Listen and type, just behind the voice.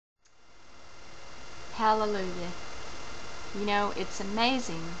Hallelujah. You know, it's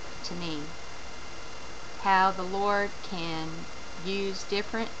amazing to me how the Lord can use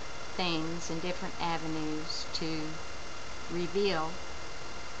different things and different avenues to reveal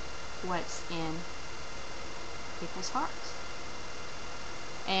what's in people's hearts.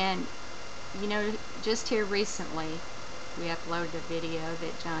 And you know, just here recently we uploaded a video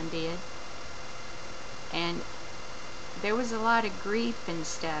that John did, and there was a lot of grief and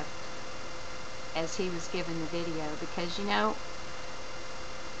stuff as he was given the video, because you know,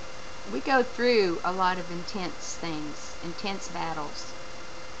 we go through a lot of intense things, intense battles,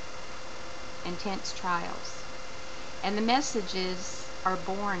 intense trials, and the messages are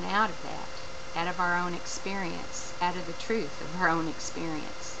born out of that, out of our own experience, out of the truth of our own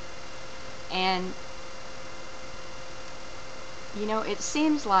experience. And you know, it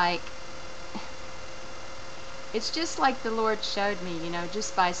seems like it's just like the Lord showed me, you know,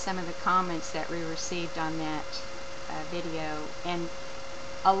 just by some of the comments that we received on that video, and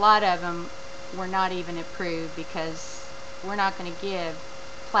a lot of them were not even approved, because we're not going to give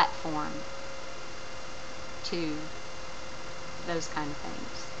platform to those kind of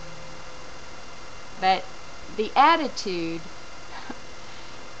things. But the attitude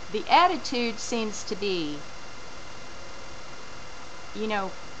seems to be, you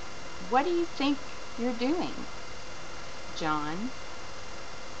know, what do you think you're doing, John?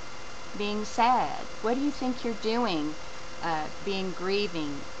 Being sad. What do you think you're doing? Being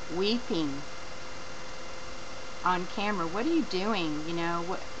grieving, weeping on camera. What are you doing? You know,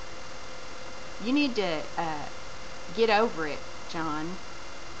 what? You need to get over it, John,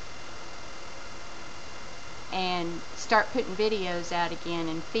 and start putting videos out again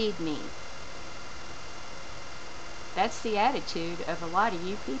and feed me. That's the attitude of a lot of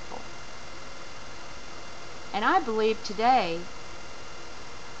you people. And I believe today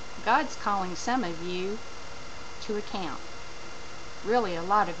God's calling some of you to account. Really, a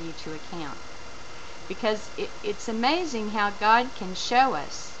lot of you to account. Because it's amazing how God can show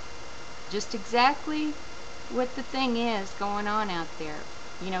us just exactly what the thing is going on out there.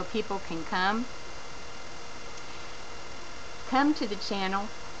 You know, people can come to the channel,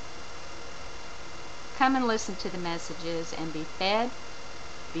 come and listen to the messages and be fed,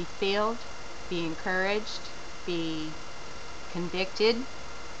 be filled, be encouraged, be convicted,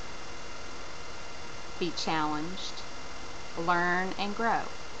 be challenged, learn and grow.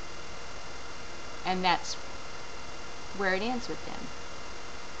 And that's where it ends with them.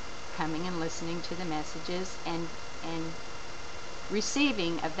 Coming and listening to the messages and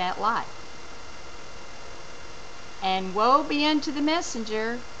receiving of that life. And woe be unto the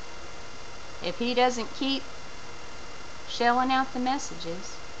messenger if he doesn't keep shelling out the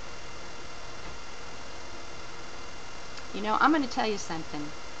messages. You know, I'm going to tell you something.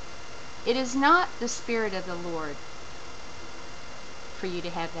 It is not the Spirit of the Lord for you to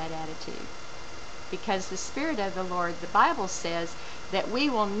have that attitude. Because the Spirit of the Lord, the Bible says that we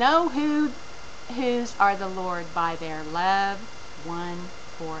will know whose are the Lord by their love one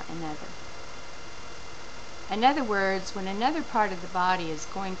for another. In other words, when another part of the body is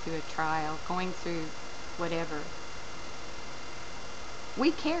going through a trial, going through whatever,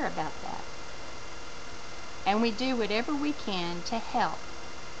 we care about that. And we do whatever we can to help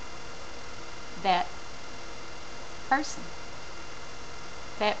that person,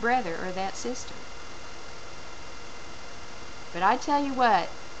 that brother or that sister. But I tell you what,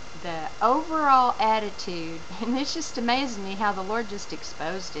 the overall attitude, and it's just amazing me how the Lord just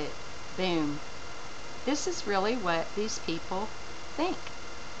exposed it. Boom. This is really what these people think.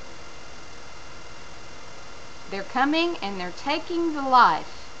 They're coming and they're taking the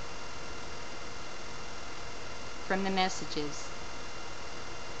life from the messages.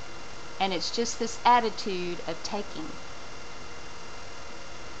 And it's just this attitude of taking.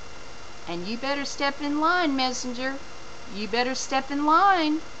 And you better step in line, messenger. You better step in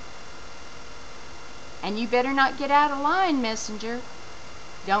line. And you better not get out of line, messenger.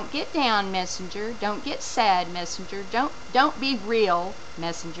 Don't get down, messenger. Don't get sad, messenger. Don't be real,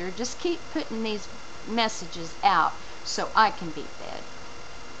 messenger. Just keep putting these messages out so I can be fed,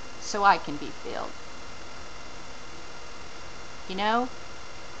 so I can be filled. You know,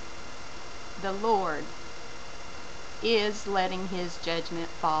 the Lord is letting his judgment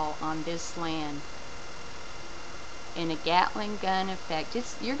fall on this land in a Gatling gun effect.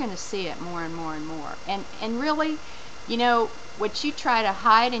 You're going to see it more and more and more. And really, you know, what you try to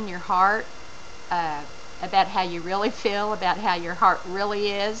hide in your heart about how you really feel, about how your heart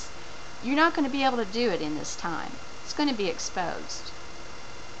really is, you're not going to be able to do it in this time. It's going to be exposed.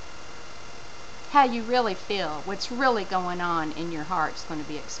 how you really feel, what's really going on in your heart is going to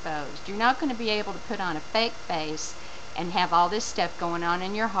be exposed. You're not going to be able to put on a fake face and have all this stuff going on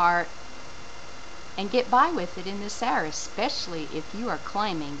in your heart and get by with it in this hour, especially if you are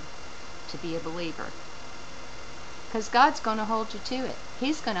claiming to be a believer. Because God's going to hold you to it.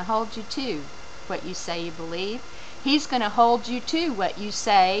 He's going to hold you to what you say you believe. He's going to hold you to what you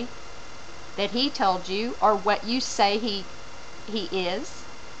say that He told you, or what you say He is.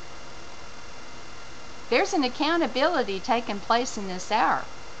 There's an accountability taking place in this hour.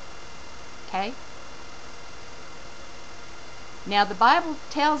 Okay? Now the Bible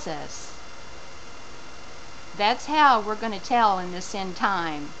tells us that's how we're going to tell in this end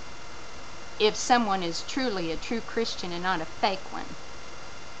time if someone is truly a true Christian and not a fake one.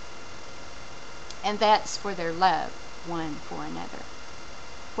 And that's for their love one for another.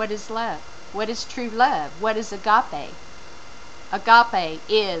 What is love? What is true love? What is agape? Agape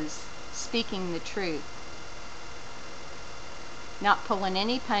is speaking the truth. Not pulling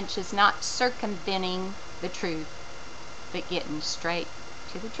any punches, not circumventing the truth, but getting straight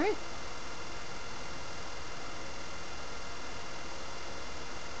to the truth.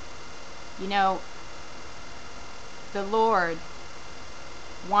 You know, the Lord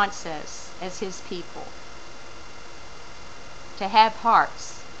wants us as His people to have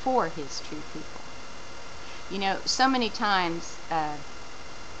hearts for His true people. You know, so many times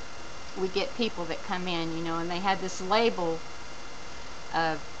we get people that come in, you know, and they have this label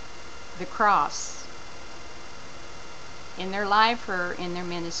of the cross in their life or in their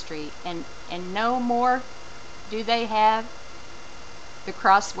ministry, and no more do they have the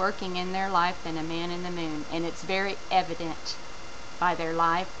cross working in their life than a man in the moon. And it's very evident by their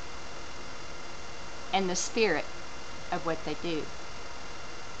life and the spirit of what they do.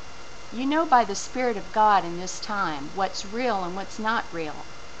 You know by the Spirit of God in this time what's real and what's not real.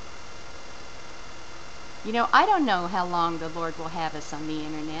 You know, I don't know how long the Lord will have us on the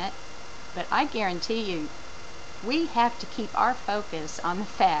internet, but I guarantee you we have to keep our focus on the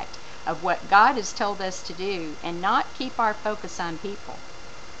fact of what God has told us to do and not keep our focus on people.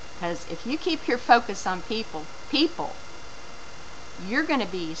 Because if you keep your focus on people, you're going to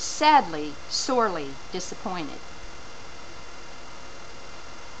be sadly, sorely disappointed.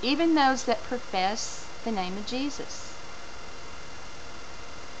 Even those that profess the name of Jesus.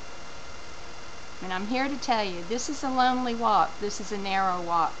 And I'm here to tell you, this is a lonely walk. This is a narrow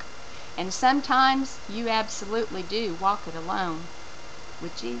walk. And sometimes you absolutely do walk it alone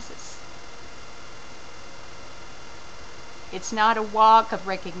with Jesus. It's not a walk of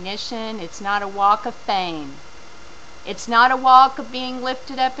recognition. It's not a walk of fame. It's not a walk of being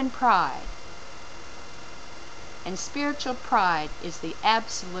lifted up in pride. And spiritual pride is the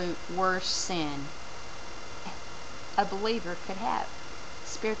absolute worst sin a believer could have.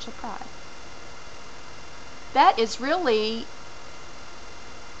 Spiritual pride. That is really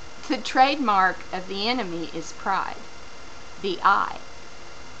the trademark of the enemy, is pride. The I.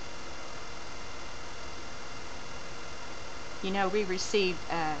 You know, we received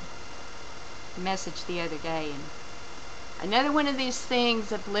a message the other day, and another one of these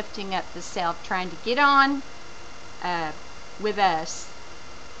things of lifting up the self, trying to get on with us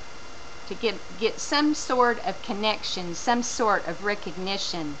to get some sort of connection, some sort of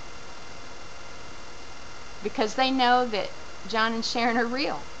recognition, because they know that John and Sharon are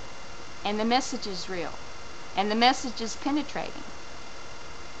real, and the message is real, and the message is penetrating.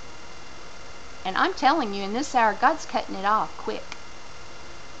 And I'm telling you, in this hour, God's cutting it off quick.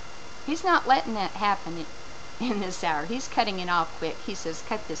 He's not letting that happen in this hour. He's cutting it off quick. He says,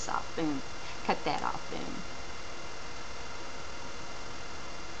 cut this off, boom. Cut that off, boom.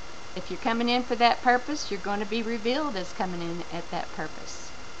 If you're coming in for that purpose, you're going to be revealed as coming in at that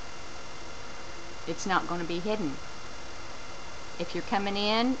purpose. It's not going to be hidden. If you're coming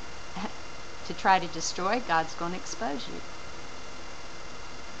in to try to destroy, God's going to expose you.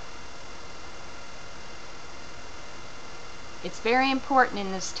 It's very important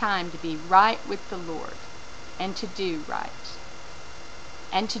in this time to be right with the Lord and to do right.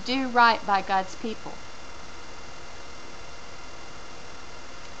 And to do right by God's people.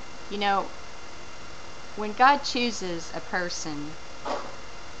 You know, when God chooses a person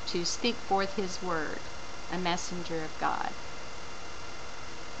to speak forth His word, a messenger of God,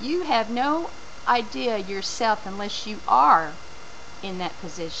 you have no idea yourself, unless you are in that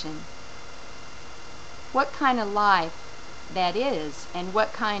position, what kind of life that is and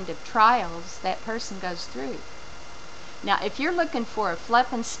what kind of trials that person goes through. Now, if you're looking for a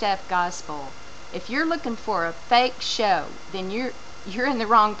fluff and stuff gospel, if you're looking for a fake show, then you're in the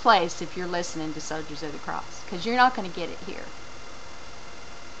wrong place if you're listening to Soldiers of the Cross, because you're not going to get it here.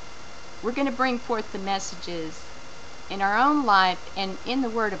 We're going to bring forth the messages in our own life and in the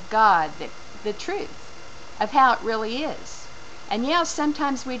Word of God, the truth of how it really is. And yeah,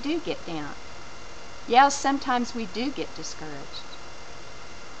 sometimes we do get down. Yeah, sometimes we do get discouraged.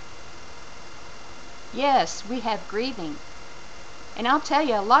 Yes, we have grieving. And I'll tell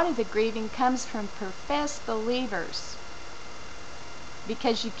you, a lot of the grieving comes from professed believers,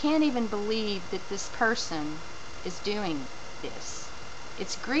 because you can't even believe that this person is doing this.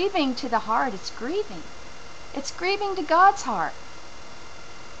 It's grieving to the heart. It's grieving. It's grieving to God's heart.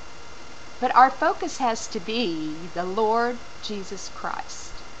 But our focus has to be the Lord Jesus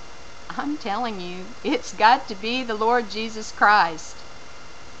Christ. I'm telling you, it's got to be the Lord Jesus Christ.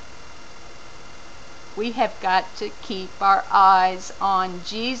 We have got to keep our eyes on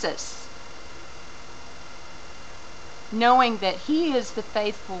Jesus, knowing that He is the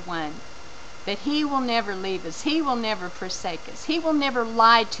faithful one, that He will never leave us, He will never forsake us, He will never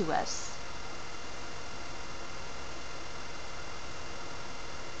lie to us.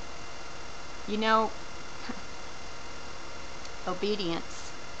 You know,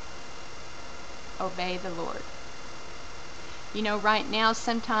 obedience. Obey the Lord. You know, right now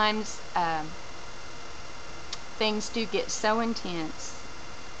sometimes things do get so intense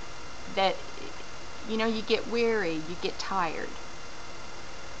that, you know, you get weary, you get tired.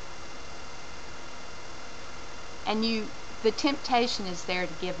 And the temptation is there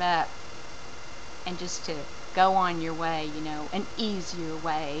to give up and just to go on your way, you know, an easier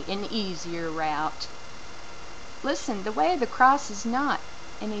way, an easier route. Listen, the way of the cross is not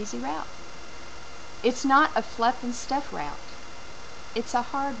an easy route. It's not a fluff and stuff route. It's a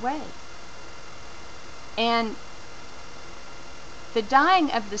hard way. And the dying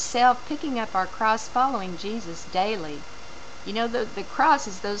of the self, picking up our cross, following Jesus daily. You know, the cross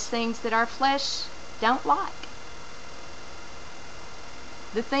is those things that our flesh don't like.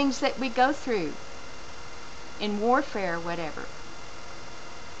 The things that we go through in warfare or whatever.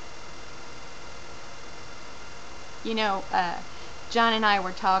 You know, John and I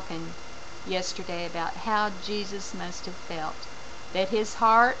were talking yesterday about how Jesus must have felt. That His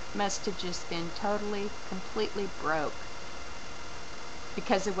heart must have just been totally, completely broke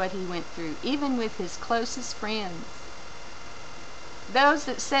because of what He went through, even with His closest friends. Those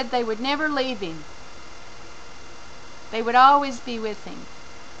that said they would never leave Him. They would always be with Him.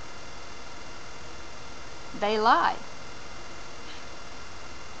 They lied.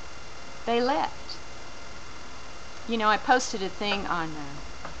 They left. You know, I posted a thing on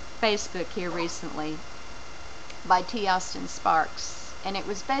Facebook here recently by T. Austin Sparks, and it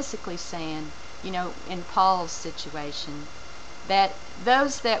was basically saying, you know, in Paul's situation, that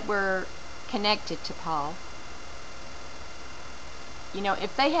those that were connected to Paul, you know,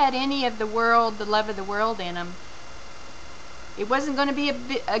 if they had any of the world, the love of the world in them, it wasn't going to be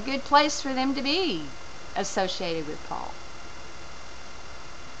a good place for them to be associated with Paul.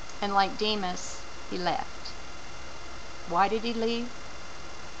 And like Demas, he left. Why did he leave?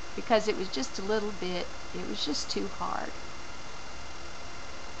 Because it was just a little bit, it was just too hard.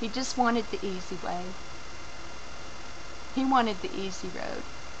 He just wanted the easy way. He wanted the easy road.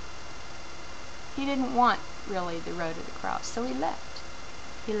 He didn't want really the road of the cross, so he left.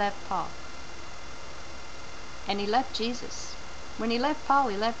 He left Paul. And he left Jesus. When he left Paul,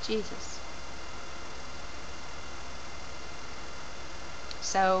 he left Jesus.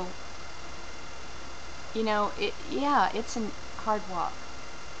 So, you know, it's a hard walk.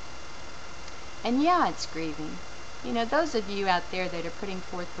 And yeah, it's grieving. You know, those of you out there that are putting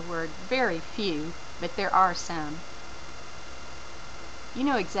forth the word, very few, but there are some, you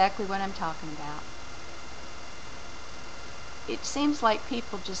know exactly what I'm talking about. It seems like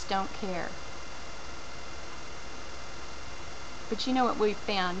people just don't care. But you know what we've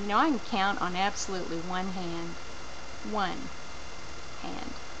found? You know, I can count on absolutely one hand,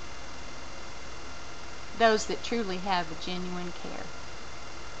 those that truly have a genuine care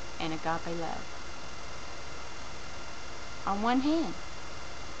and agape love. On one hand.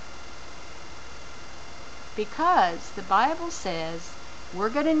 Because the Bible says we're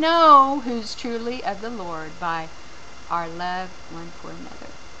going to know who's truly of the Lord by our love one for another.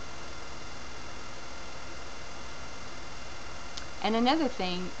 And another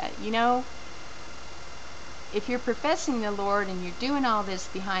thing, you know, if you're professing the Lord and you're doing all this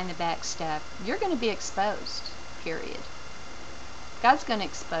behind the back stuff, you're going to be exposed, period. God's going to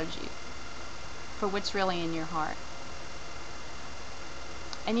expose you for what's really in your heart.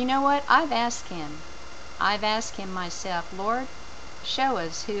 And you know what? I've asked Him myself, Lord, show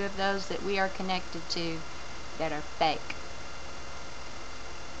us who of those that we are connected to that are fake.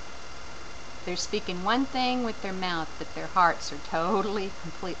 They're speaking one thing with their mouth, but their hearts are totally,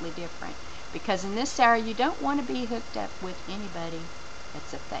 completely different. Because in this hour, you don't want to be hooked up with anybody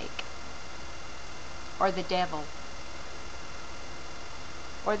that's a fake, or the devil,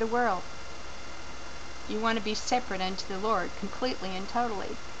 or the world. You want to be separate unto the Lord, completely and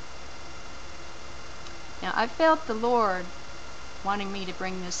totally. Now, I felt the Lord wanting me to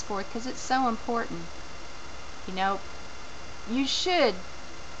bring this forth because it's so important. You know, you should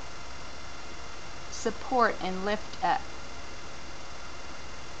support and lift up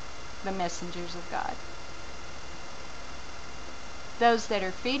the messengers of God. Those that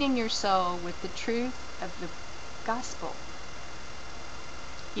are feeding your soul with the truth of the gospel.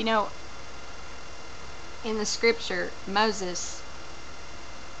 You know, in the scripture, Moses,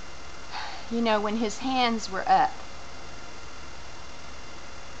 you know, when his hands were up,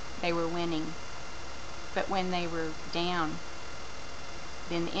 they were winning. But when they were down,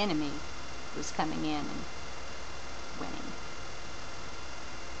 then the enemy was coming in and winning.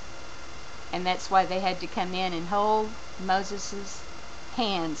 And that's why they had to come in and hold Moses'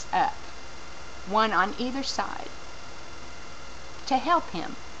 hands up, one on either side, to help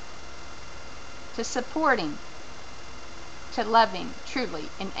him, to support him, to love him truly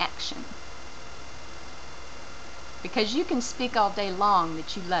in action. Because you can speak all day long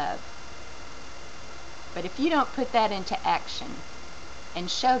that you love, but if you don't put that into action and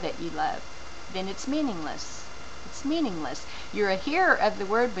show that you love, then it's meaningless. It's meaningless. You're a hearer of the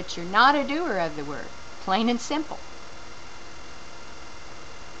word, but you're not a doer of the word. Plain and simple.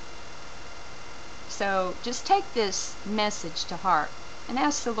 So just take this message to heart and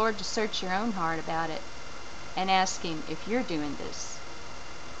ask the Lord to search your own heart about it and ask Him if you're doing this.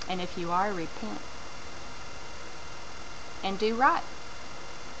 And if you are, repent. And do right.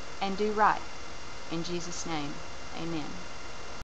 And do right. In Jesus' name, amen.